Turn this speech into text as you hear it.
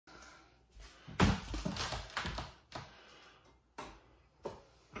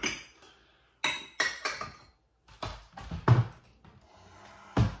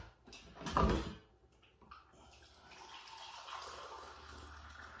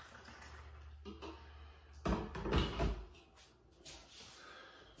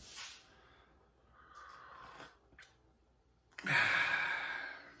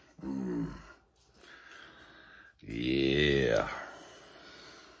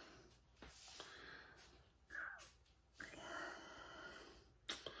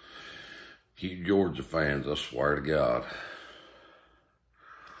You Georgia fans, I swear to God.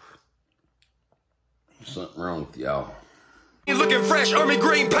 Something wrong with y'all. You looking fresh, army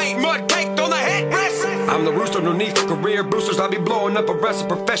green paint, mud caked on the headrest. I'm the rooster underneath the career boosters. I be blowing up arrests of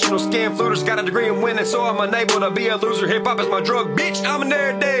professional scan floaters. Got a degree in winning, so I'm unable to be a loser. Hip hop is my drug, bitch. I'm an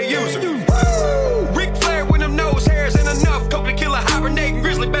everyday user. Woo! Ric Flair with them nose hairs and enough coke to kill a hibernating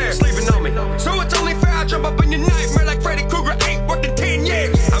grizzly bear sleeping on me. So it's only fair I jump up in your nightmare like Freddy Krueger. Ain't worked in 10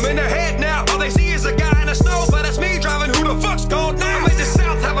 years. I'm in their head now. All they see is a guy in the snow, but that's me driving. Who the fuck's called now? I made the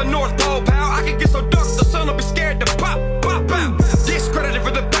South have a North Pole, pal. I can get so dark the sun will be scared to pop out. Discredited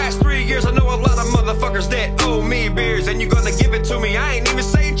for the past 3 years. I know a lot of motherfuckers that owe me beers, and you gonna give it to me. I ain't even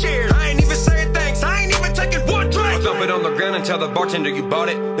saying cheers. I ain't even saying thanks. I ain't even taking one drink. I'll dump it on the ground and tell the bartender you bought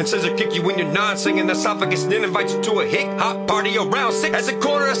it. Then scissor kick you when you're not singing esophagus. Then invite you to a hick hop party around 6 as a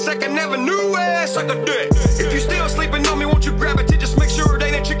corner of 2nd Avenue. Suck a dick. If you still sleeping on me, won't you grab it? Just make sure it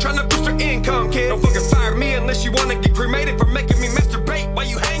ain't a chick trying to boost her income, kid. Don't fucking fire me unless you wanna get cremated for making me masturbate while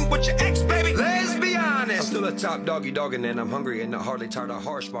you hang with your ex, baby. Let's be honest. I'm still a top doggy dogging, and I'm hungry and not hardly tired of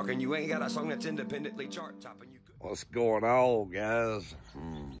harsh barking. You ain't got a song that's independently chart topping. What's going on, guys?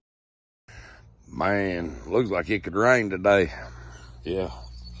 Man, looks like it could rain today. Yeah.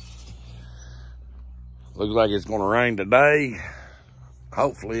 Looks like it's gonna rain today.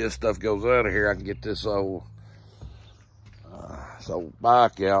 Hopefully this stuff goes out of here. I can get this old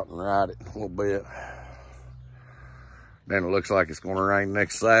bike out and ride it a little bit. Then it looks like it's gonna rain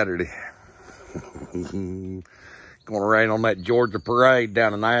next Saturday. Gonna rain on that Georgia parade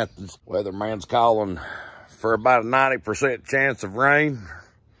down in Athens. Weatherman's calling for about a 90% chance of rain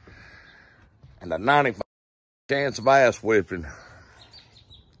and a 95% chance of ass whipping.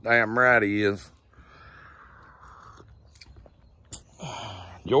 Damn right he is.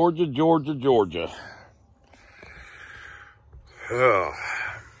 Georgia, Georgia, Georgia. I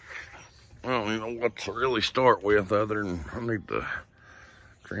don't even know what to really start with other than I need to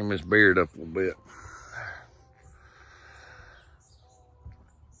trim this beard up a little bit.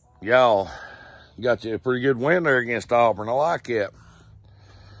 Y'all got you a pretty good win there against Auburn. I like it.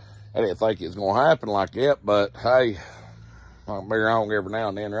 I didn't think it was going to happen like that, but hey, I'll be wrong every now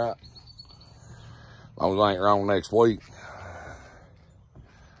and then, right? As long as I ain't wrong next week.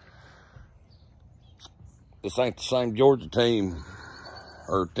 This ain't the same Georgia team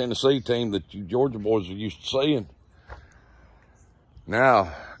or Tennessee team that you Georgia boys are used to seeing. No,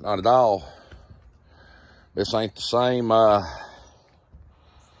 not at all. This ain't the same,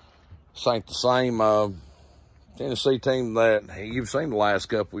 Tennessee team that you've seen the last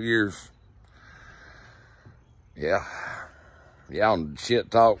couple of years. Yeah. Y'all can shit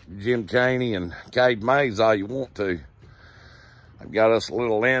talk Jim Caney and Cade Mays all you want to. They've got us a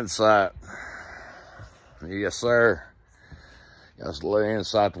little insight. Yes, sir. Got us a little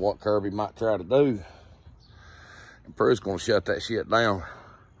insight to what Kirby might try to do. And Pruitt's going to shut that shit down.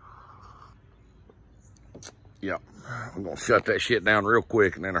 Yep. I'm going to shut that shit down real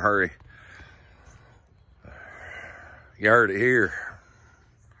quick and in a hurry. You heard it here.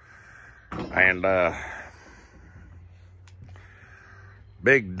 And,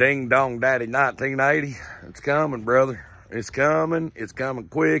 big ding dong daddy 1980. It's coming, brother. It's coming. It's coming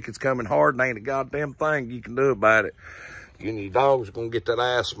quick. It's coming hard. And ain't a goddamn thing you can do about it. You and your dogs are going to get that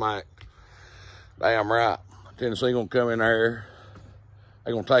ass smacked. Damn right. Tennessee going to come in there.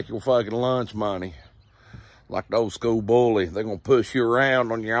 They're going to take your fucking lunch money. Like the old school bully. They're going to push you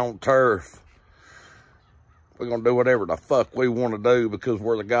around on your own turf. We're going to do whatever the fuck we want to do because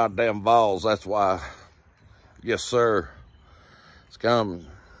we're the goddamn Vols. That's why. Yes, sir. It's coming.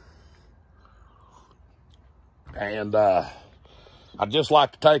 And I'd just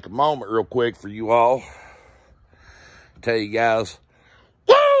like to take a moment real quick for you all. Tell you guys,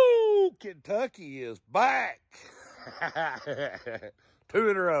 woo! Kentucky is back. 2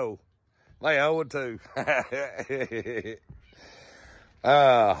 in a row. They 0-2.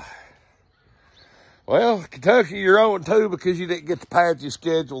 Well, Kentucky, you're 0-2 because you didn't get to pad your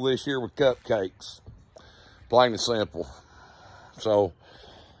schedule this year with cupcakes. Plain and simple. So,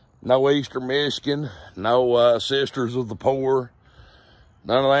 no Eastern Michigan, no Sisters of the Poor,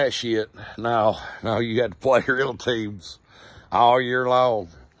 none of that shit. No, you had to play real teams all year long.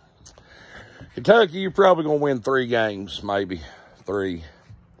 Kentucky, you're probably going to win 3 games, maybe 3.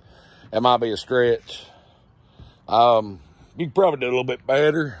 That might be a stretch. You could probably do a little bit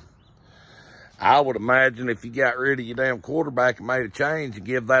better. I would imagine if you got rid of your damn quarterback and made a change and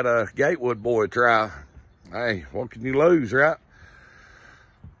give that Gatewood boy a try. Hey, what can you lose, right?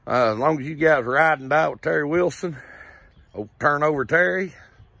 As long as you guys ride and die with Terry Wilson, turn over Terry,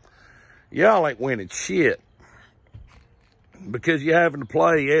 y'all ain't winning shit. because you're having to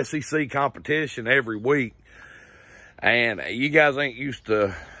play SEC competition every week. And you guys ain't used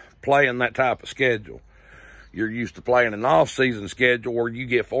to playing that type of schedule. You're used to playing an off-season schedule where you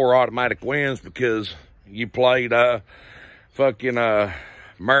get 4 automatic wins because you played fucking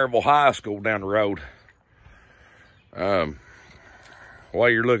Maryville High School down the road. The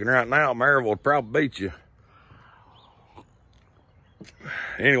way you're looking right now, Maryville would probably beat you.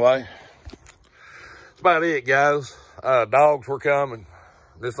 Anyway, that's about it, guys. Dogs were coming.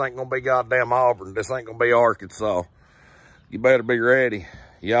 This ain't gonna be goddamn Auburn. This ain't gonna be Arkansas. You better be ready.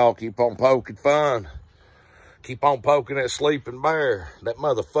 Y'all keep on poking fun. Keep on poking that sleeping bear. That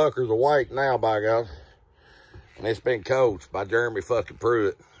motherfucker's awake now, by God. And it's been coached by Jeremy fucking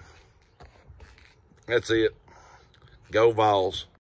Pruitt. That's it. Go Vols.